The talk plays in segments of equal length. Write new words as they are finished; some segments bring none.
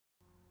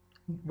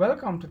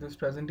Welcome to this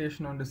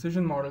presentation on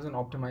decision models and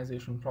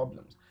optimization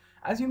problems.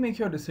 As you make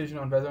your decision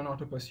on whether or not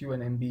to pursue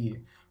an MBA,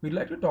 we'd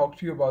like to talk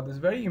to you about this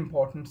very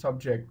important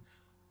subject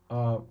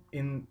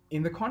in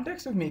the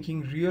context of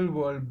making real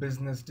world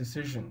business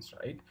decisions,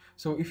 right?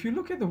 So if you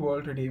look at the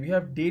world today, we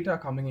have data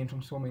coming in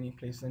from so many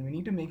places and we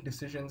need to make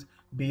decisions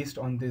based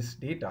on this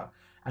data.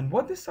 And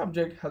what this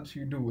subject helps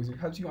you do is it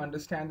helps you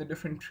understand the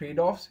different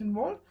trade-offs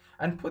involved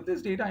and put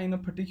this data in a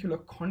particular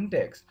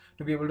context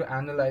to be able to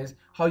analyze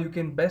how you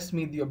can best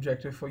meet the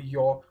objective for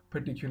your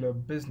particular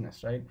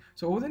business, right?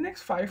 So over the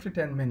next 5 to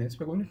 10 minutes,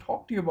 we're going to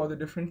talk to you about the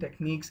different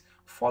techniques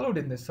followed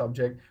in this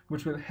subject,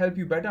 which will help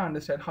you better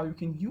understand how you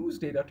can use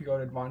data to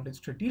your advantage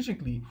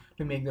strategically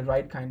to make the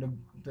right kind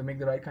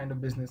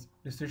of business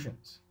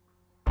decisions.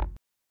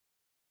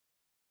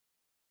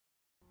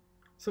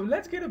 So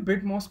let's get a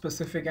bit more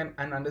specific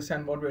and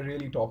understand what we're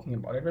really talking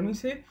about. Right? When we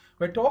say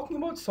we're talking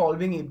about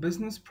solving a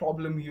business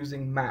problem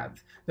using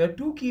math, there are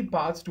two key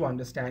parts to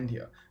understand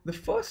here. The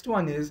first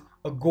one is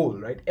a goal,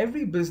 right?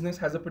 Every business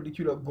has a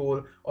particular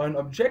goal or an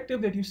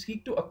objective that you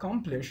seek to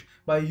accomplish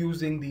by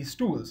using these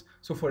tools.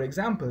 So for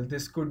example,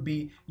 this could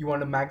be you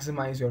want to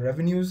maximize your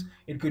revenues.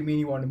 It could mean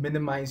you want to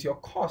minimize your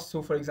costs.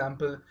 So for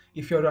example,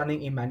 if you're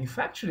running a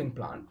manufacturing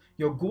plant,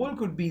 your goal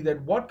could be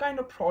that what kind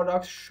of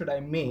products should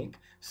I make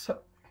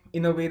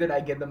in a way that I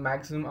get the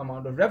maximum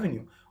amount of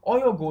revenue. Or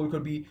your goal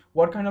could be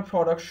what kind of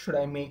products should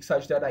I make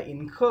such that I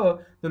incur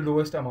the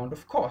lowest amount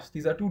of cost.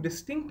 These are two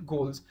distinct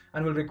goals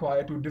and will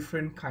require two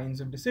different kinds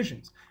of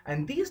decisions.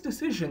 And these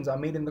decisions are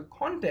made in the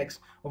context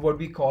of what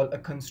we call a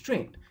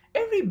constraint.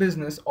 Every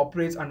business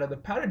operates under the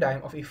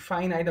paradigm of a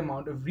finite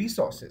amount of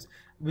resources,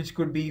 which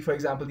could be, for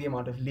example, the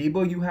amount of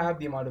labor you have,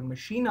 the amount of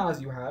machine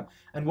hours you have.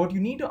 And what you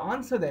need to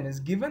answer then is,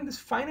 given this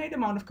finite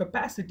amount of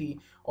capacity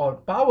or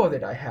power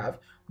that I have,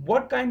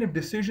 what kind of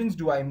decisions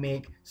do I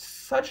make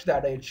such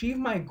that I achieve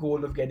my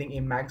goal of getting a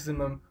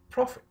maximum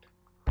profit?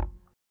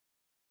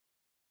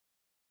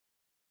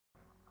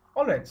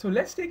 All right, so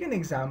let's take an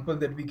example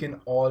that we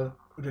can all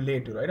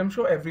relate to, right? I'm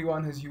sure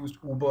everyone has used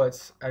Uber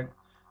at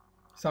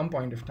some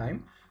point of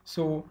time.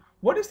 So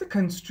what is the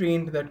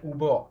constraint that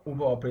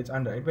Uber operates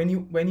under? Right? When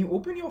you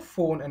open your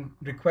phone and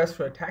request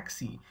for a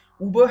taxi,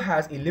 Uber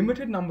has a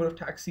limited number of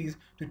taxis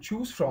to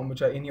choose from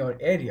which are in your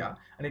area,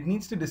 and it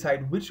needs to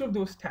decide which of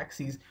those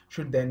taxis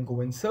should then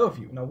go and serve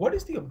you. Now, what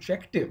is the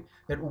objective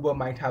that Uber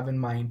might have in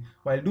mind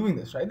while doing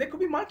this, right? There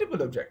could be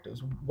multiple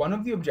objectives. One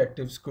of the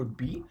objectives could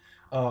be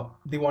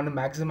they want to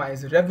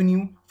maximize the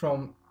revenue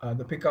from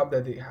the pickup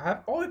that they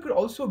have, or it could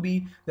also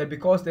be that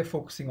because they're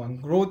focusing on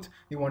growth,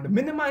 they want to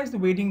minimize the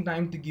waiting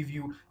time to give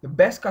you the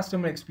best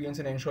customer experience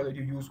and ensure that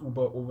you use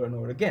Uber over and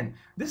over again.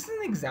 This is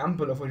an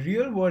example of a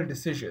real world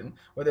decision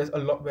where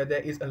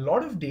there is a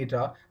lot of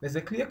data, there's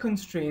a clear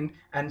constraint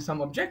and some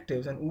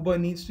objectives, and Uber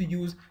needs to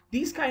use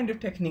these kind of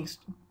techniques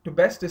to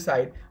best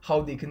decide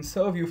how they can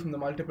serve you from the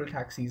multiple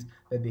taxis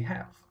that they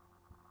have.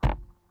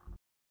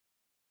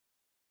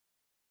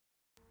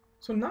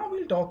 So now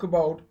we'll talk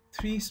about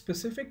three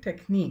specific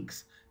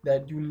techniques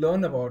that you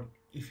learn about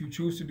if you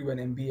choose to do an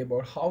MBA,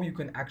 about how you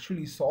can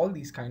actually solve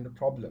these kind of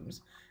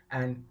problems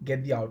and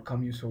get the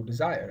outcome you so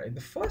desire, right?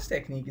 The first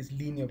technique is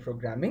linear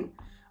programming.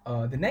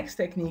 The next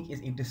technique is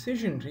a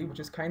decision tree,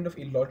 which is kind of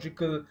a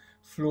logical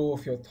flow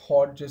of your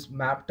thought just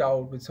mapped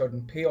out with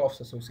certain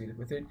payoffs associated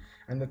with it.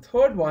 And the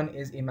third one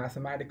is a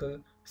mathematical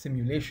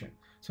simulation.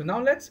 So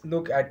now let's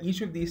look at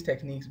each of these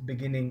techniques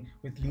beginning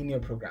with linear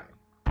programming.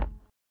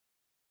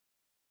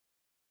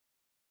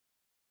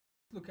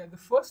 Look at the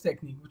first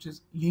technique, which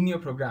is linear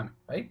programming,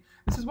 right?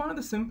 This is one of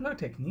the simpler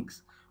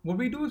techniques. What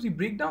we do is we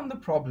break down the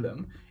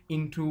problem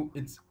into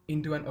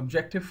an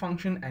objective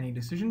function and a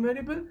decision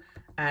variable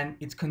and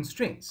its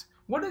constraints.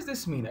 What does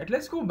this mean? Right?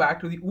 Let's go back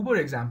to the Uber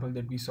example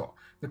that we saw.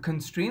 The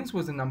constraints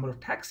was the number of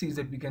taxis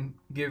that we can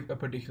give a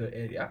particular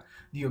area.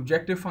 The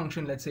objective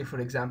function, let's say for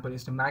example,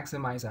 is to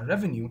maximize our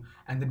revenue,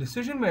 and the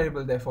decision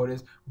variable therefore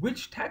is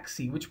which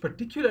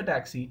particular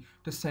taxi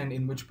to send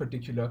in which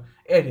particular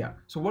area.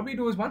 So what we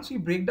do is once we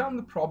break down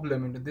the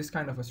problem into this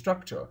kind of a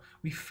structure,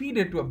 we feed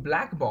it to a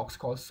black box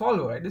called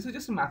solver. Right? This is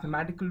just a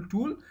mathematical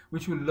tool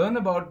which you'll learn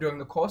about during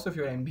the course of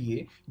your MBA.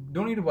 You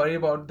don't need to worry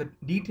about the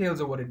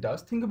details of what it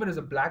does. Think of it as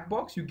a black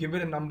box. You give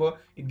it a number,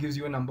 it gives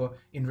you a number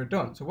in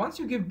return. So once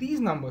you give these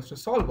numbers to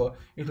solver,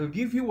 it will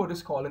give you what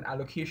is called an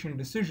allocation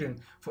decision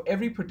for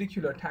every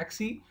particular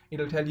taxi.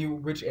 It'll tell you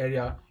which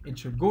area it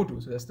should go to.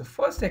 So that's the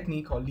first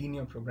technique called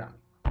linear programming.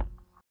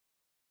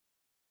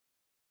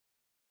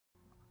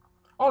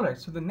 Alright,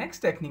 so the next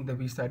technique that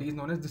we study is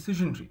known as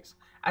decision trees.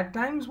 At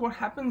times what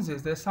happens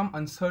is there's some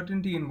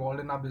uncertainty involved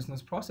in our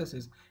business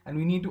processes and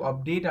we need to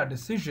update our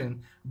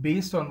decision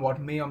based on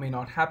what may or may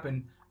not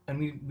happen, and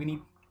we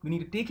need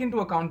to take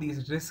into account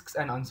these risks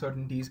and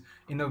uncertainties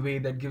in a way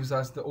that gives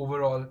us the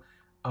overall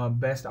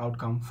best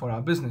outcome for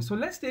our business. So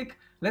let's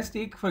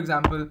take for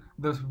example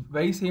the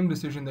very same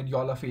decision that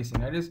y'all are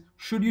facing. That is,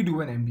 should you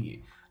do an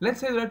MBA? Let's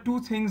say there are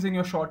two things in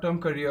your short-term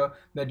career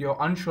that you're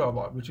unsure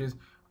about, which is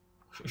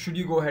Should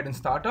you go ahead and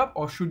start up,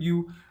 or should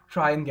you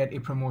try and get a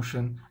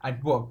promotion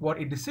at work? What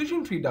a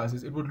decision tree does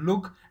is it would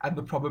look at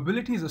the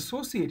probabilities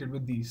associated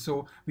with these.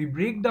 So we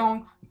break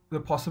down the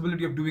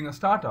possibility of doing a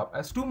startup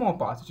as two more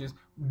parts, which is,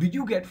 do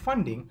you get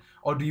funding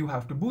or do you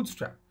have to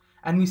bootstrap?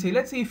 And we say,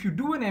 let's say if you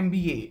do an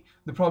MBA,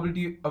 the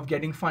probability of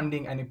getting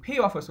funding and a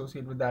payoff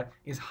associated with that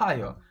is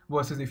higher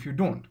versus if you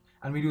don't.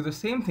 And we do the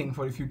same thing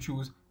for if you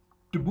choose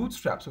to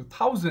bootstrap. So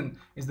 1,000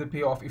 is the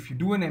payoff if you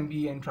do an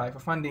MBA and try for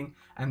funding,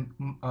 and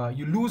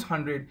you lose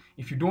 100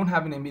 if you don't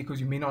have an MBA because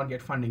you may not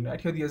get funding. Right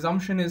here, the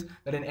assumption is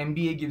that an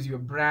MBA gives you a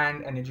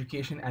brand, an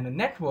education, and a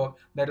network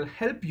that will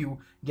help you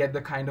get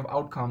the kind of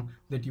outcome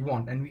that you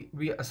want. And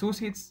we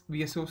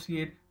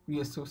associate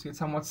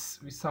somewhat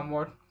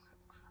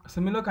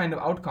similar kind of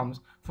outcomes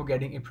for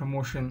getting a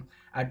promotion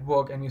at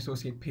work, and we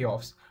associate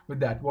payoffs with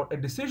that. What a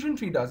decision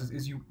tree does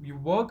is you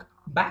work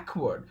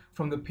backward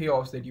from the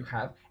payoffs that you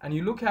have, and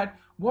you look at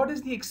what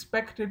is the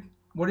expected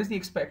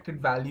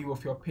value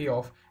of your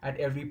payoff at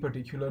every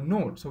particular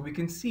node. So we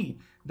can see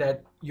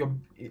that you're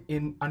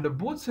under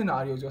both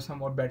scenarios, you're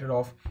somewhat better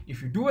off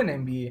if you do an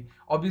MBA.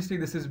 Obviously,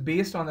 this is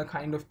based on the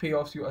kind of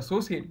payoffs you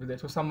associate with it.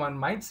 So someone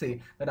might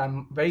say that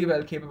I'm very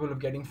well capable of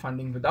getting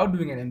funding without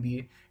doing an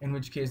MBA, in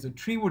which case the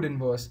tree would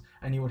inverse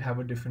and you would have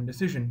a different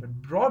decision.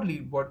 But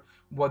broadly,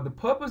 what the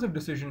purpose of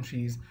decision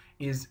trees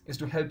is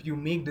to help you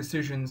make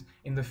decisions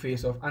in the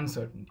face of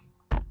uncertainty.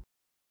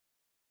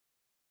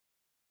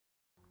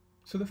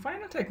 So the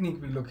final technique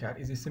we look at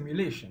is a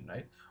simulation,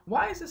 right?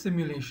 Why is a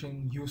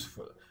simulation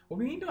useful? What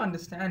we need to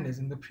understand is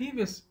in the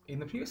previous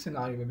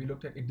scenario where we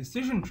looked at a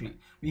decision tree,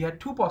 we had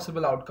two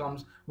possible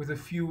outcomes with a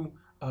few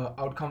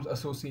outcomes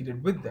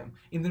associated with them.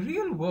 In the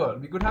real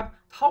world, we could have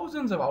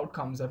thousands of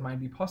outcomes that might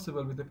be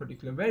possible with a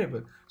particular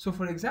variable. So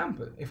for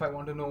example, if I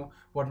want to know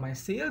what my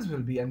sales will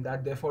be, and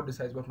that therefore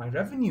decides what my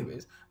revenue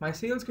is, my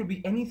sales could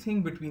be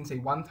anything between say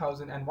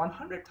 1,000 and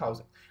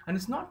 100,000. And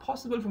it's not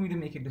possible for me to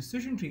make a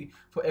decision tree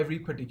for every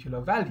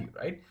particular value,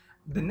 right?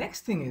 The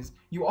next thing is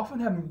you often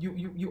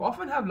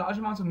have large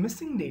amounts of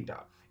missing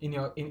data in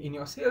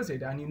your sales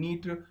data, and you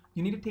need to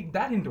take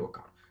that into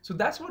account. So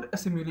that's what a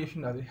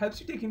simulation does. It helps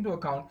you take into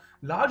account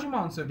large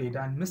amounts of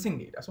data and missing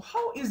data. So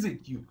how is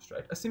it used,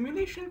 right? A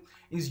simulation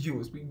is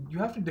used. You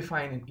have to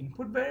define an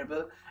input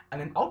variable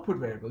and an output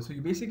variable. So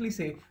you basically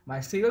say my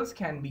sales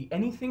can be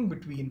anything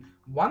between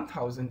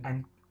 1,000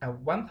 and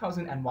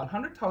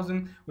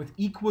 100,000 with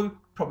equal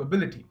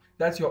probability.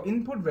 That's your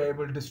input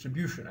variable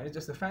distribution. Right? It's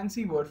just a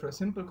fancy word for a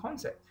simple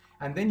concept.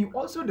 And then you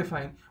also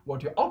define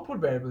what your output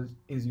variable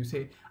is. You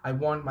say, I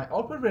want my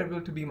output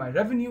variable to be my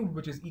revenue,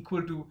 which is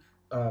equal to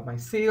my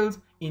sales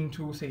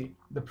into say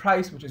the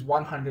price, which is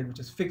 100, which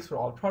is fixed for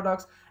all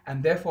products,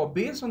 and therefore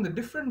based on the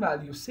different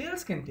values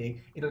sales can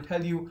take, it'll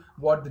tell you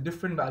what the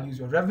different values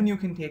your revenue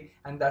can take,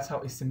 and that's how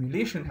a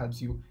simulation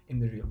helps you in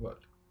the real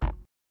world.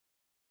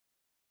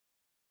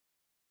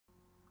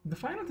 The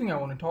final thing I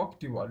want to talk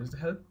to you about is to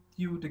help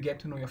you to get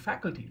to know your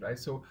faculty, right?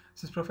 So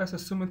this is Professor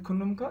Sumit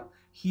Kundumkar.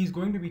 He's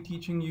going to be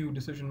teaching you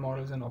decision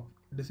models and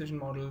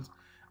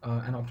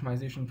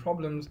optimization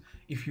problems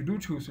if you do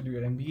choose to do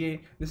your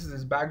MBA. This is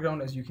his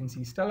background. As you can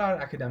see, stellar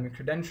academic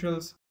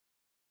credentials.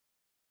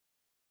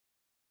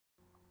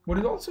 What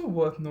is also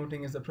worth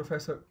noting is that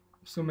Professor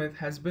Sumit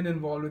has been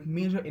involved with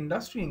major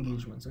industry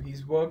engagement. So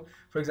he's worked,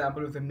 for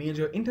example, with a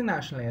major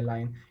international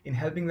airline in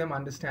helping them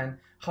understand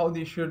how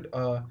they should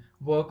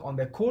work on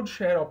their code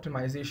share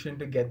optimization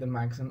to get the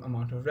maximum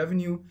amount of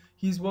revenue.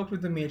 He's worked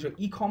with a major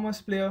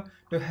e-commerce player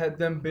to help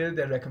them build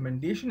their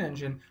recommendation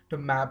engine to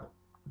map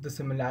the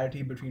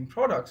similarity between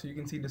products. So you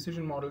can see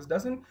decision models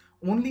doesn't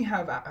only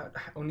have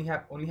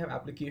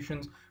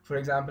applications, for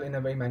example, in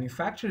a very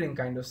manufacturing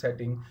kind of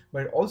setting,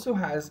 but it also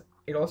has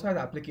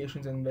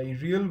applications in very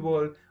real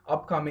world,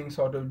 upcoming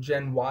sort of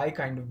Gen Y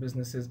kind of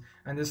businesses.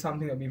 And this is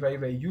something that will be very,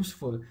 very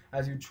useful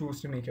as you choose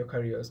to make your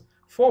careers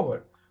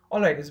forward. All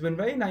right, it's been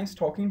very nice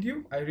talking to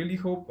you. I really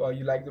hope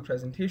you like the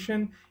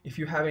presentation. If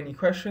you have any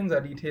questions,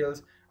 our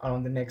details are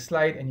on the next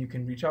slide and you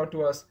can reach out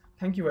to us.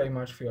 Thank you very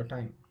much for your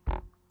time.